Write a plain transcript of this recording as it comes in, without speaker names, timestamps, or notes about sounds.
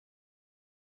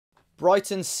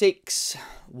Brighton 6,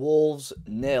 Wolves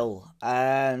 0.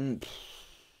 And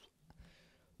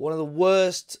one of the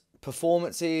worst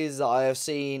performances that I have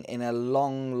seen in a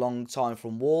long time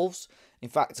from Wolves. In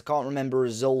fact, I can't remember a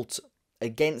result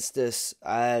against us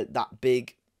that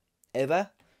big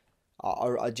ever.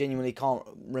 I genuinely can't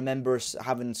remember us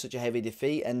having such a heavy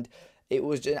defeat, and it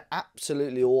was an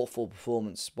absolutely awful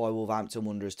performance by Wolverhampton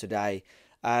Wanderers today.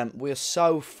 We are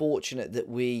so fortunate that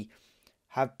we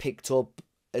have picked up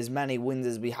as many wins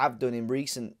as we have done in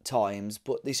recent times,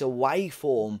 but this away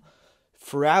form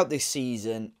throughout this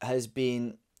season has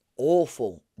been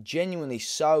awful, genuinely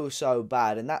so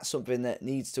bad, and that's something that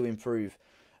needs to improve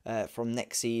from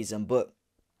next season. But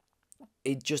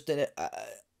it just an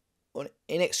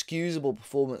inexcusable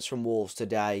performance from Wolves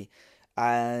today,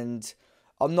 and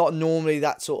I'm not normally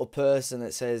that sort of person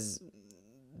that says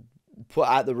put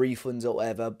out the refunds or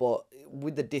whatever, but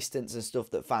with the distance and stuff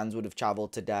that fans would have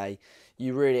travelled today,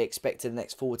 you really expected the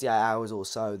next 48 hours or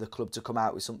so the club to come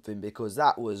out with something, because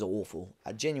that was awful.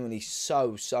 Genuinely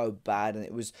so bad, and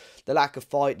it was the lack of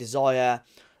fight, desire,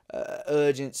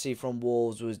 urgency from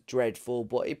Wolves was dreadful.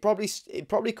 But it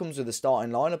probably comes with the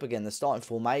starting lineup again, the starting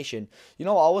formation. You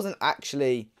know, I wasn't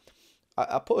actually...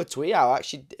 I put a tweet out. I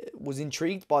actually was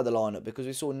intrigued by the lineup because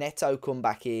we saw Neto come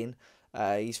back in,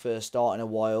 his first start in a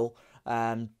while.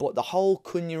 But the whole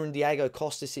Cunha and Diego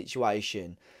Costa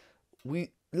situation,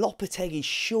 Lopetegui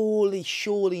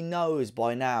surely knows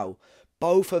by now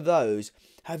both of those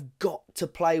have got to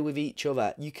play with each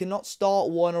other. You cannot start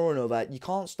one or another. You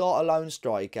can't start a lone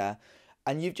striker.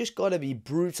 And you've just got to be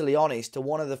brutally honest to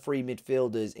one of the three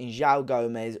midfielders in João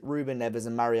Gomez, Ruben Neves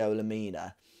and Mario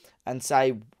Lemina, and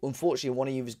say,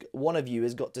 unfortunately, one of you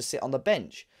has got to sit on the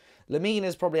bench.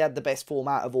 Lemina's probably had the best form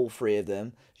out of all three of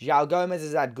them. João Gomez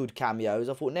has had good cameos.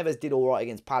 I thought Neves did all right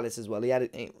against Palace as well.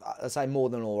 I say more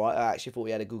than all right. I actually thought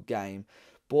he had a good game.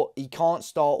 But he can't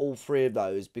start all three of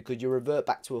those because you revert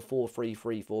back to a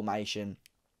 4-3-3 formation.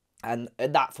 And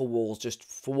that for Wolves, just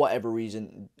for whatever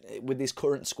reason, with this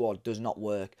current squad, does not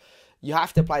work. You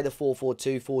have to play the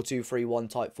 4-4-2, 4-2-3-1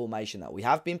 type formation that we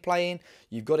have been playing.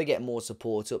 You've got to get more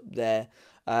support up there.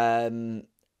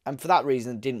 And for that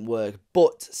reason, it didn't work.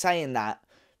 But saying that,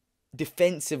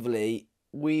 defensively,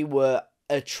 we were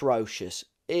atrocious.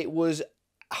 It was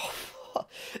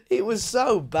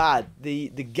so bad. The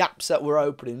gaps that were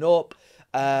opening up.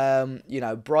 You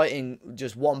know, Brighton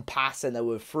just one pass and they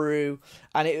were through.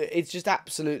 And it's just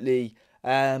absolutely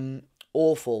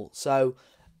awful. So,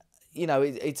 you know,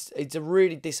 it's a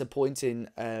really disappointing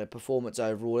performance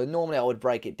overall. And normally I would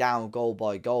break it down goal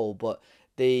by goal, but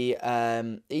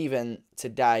even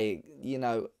today, you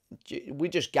know, we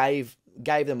just gave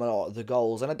them a lot of the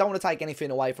goals. And I don't want to take anything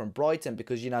away from Brighton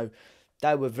because, you know,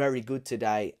 they were very good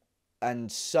today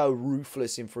and so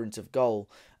ruthless in front of goal.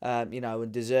 You know,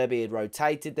 and De Zerbi had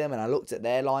rotated them, and I looked at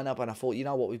their lineup and I thought, you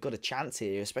know what, we've got a chance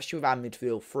here, especially with our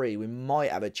midfield three. We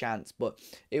might have a chance, but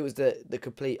it was the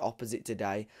complete opposite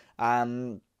today.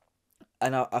 And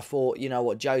I thought, you know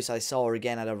what, Jose Sa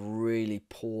again had a really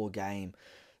poor game.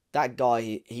 That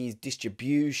guy, his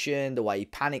distribution, the way he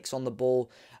panics on the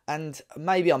ball, and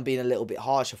maybe I'm being a little bit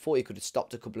harsh. I thought he could have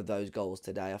stopped a couple of those goals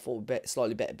today. I thought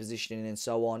slightly better positioning and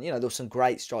so on. You know, there were some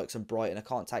great strikes on Brighton. I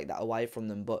can't take that away from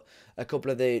them, but a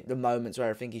couple of the moments where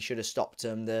I think he should have stopped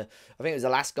them. I think it was the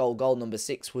last goal number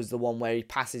 6, was the one where he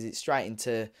passes it straight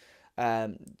into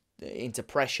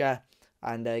pressure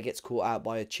and gets caught out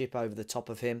by a chip over the top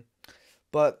of him.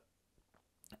 But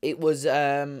it was...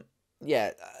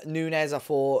 yeah, Núñez, I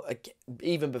thought,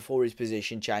 even before his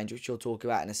position change, which we'll talk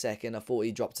about in a second, I thought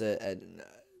he dropped a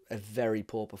very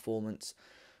poor performance.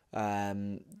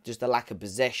 Just a lack of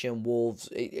possession. Wolves,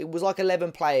 it was like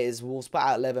 11 players. Wolves put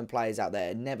out 11 players out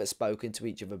there, never spoken to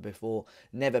each other before,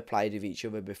 never played with each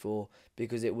other before,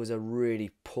 because it was a really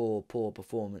poor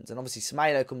performance. And obviously,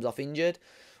 Semedo comes off injured.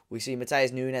 We see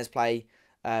Matheus Núñez play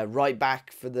right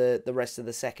back for the rest of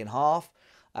the second half.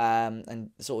 And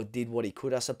sort of did what he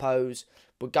could, I suppose.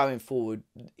 But going forward,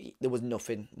 there was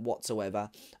nothing whatsoever.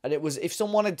 And it was, if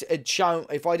someone had shown,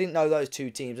 if I didn't know those two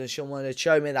teams and someone had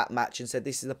shown me that match and said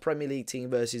this is a Premier League team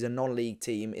versus a non-league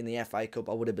team in the FA Cup,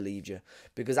 I would have believed you.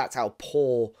 Because that's how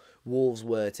poor Wolves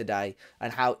were today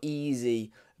and how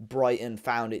easy Brighton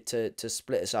found it to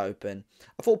split us open.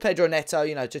 I thought Pedro Neto,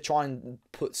 you know, to try and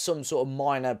put some sort of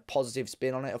minor positive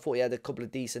spin on it, I thought he had a couple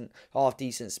of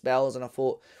half-decent spells, and I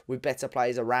thought with better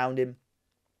players around him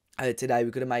today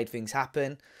we could have made things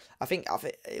happen. I think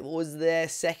it was their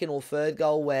second or third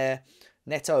goal where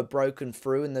Neto had broken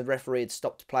through and the referee had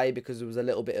stopped play because there was a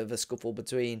little bit of a scuffle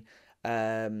between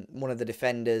one of the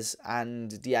defenders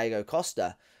and Diego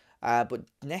Costa. But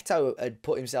Neto had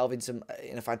put himself in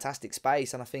a fantastic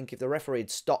space, and I think if the referee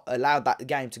had allowed that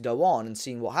game to go on and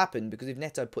seen what happened, because if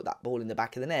Neto put that ball in the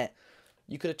back of the net,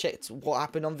 you could have checked what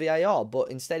happened on VAR.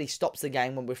 But instead, he stops the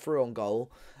game when we're through on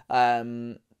goal.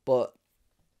 But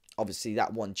obviously,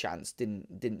 that one chance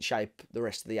didn't shape the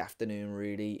rest of the afternoon.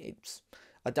 Really,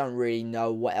 I don't really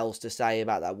know what else to say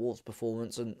about that Wolves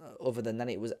performance, and other than that,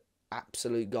 it was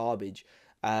absolute garbage.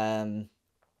 And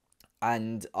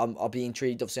I'll be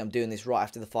intrigued. Obviously, I'm doing this right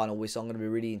after the final whistle. I'm going to be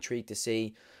really intrigued to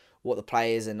see what the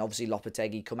players and obviously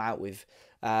Lopetegui come out with.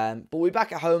 But we're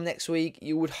back at home next week.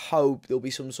 You would hope there'll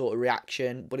be some sort of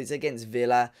reaction, but it's against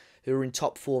Villa, who are in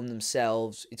top form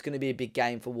themselves. It's going to be a big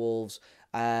game for Wolves.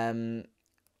 And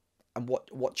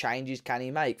what changes can he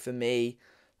make? For me,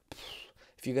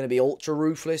 if you're going to be ultra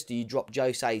ruthless, do you drop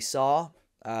Jose Sarr?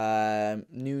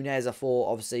 Nunez, I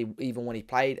thought, obviously, even when he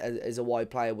played as a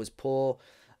wide player, was poor.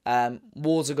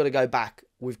 Wolves have got to go back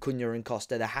with Cunha and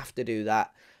Costa. They have to do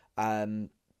that.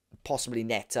 Possibly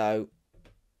Neto.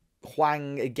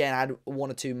 Hwang, again, had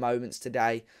one or two moments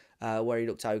today where he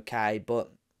looked okay,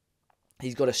 but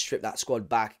he's got to strip that squad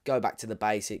back, go back to the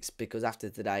basics, because after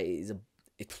today,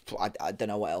 I don't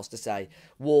know what else to say.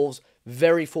 Wolves,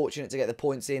 very fortunate to get the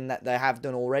points in that they have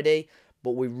done already,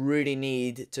 but we really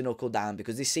need to knuckle down,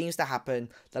 because this seems to happen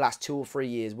the last 2 or 3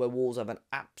 years where Wolves have an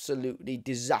absolutely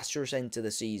disastrous end to the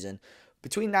season.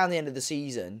 Between now and the end of the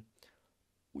season,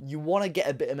 you want to get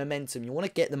a bit of momentum. You want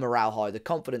to get the morale high, the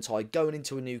confidence high, going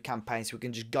into a new campaign so we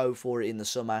can just go for it in the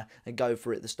summer and go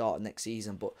for it at the start of next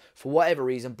season. But for whatever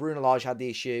reason, Bruno Lage had the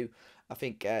issue. I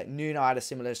think Nuno had a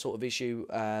similar sort of issue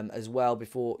as well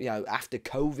before, after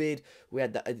COVID. We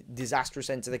had a disastrous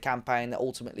end to the campaign that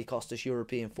ultimately cost us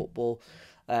European football.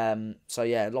 So,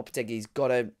 yeah, Lopetegui's got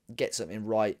to get something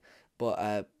right.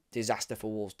 But disaster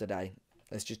for Wolves today.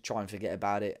 Let's just try and forget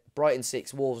about it. Brighton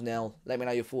 6, Wolves 0. Let me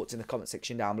know your thoughts in the comment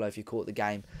section down below if you caught the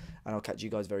game. And I'll catch you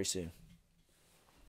guys very soon.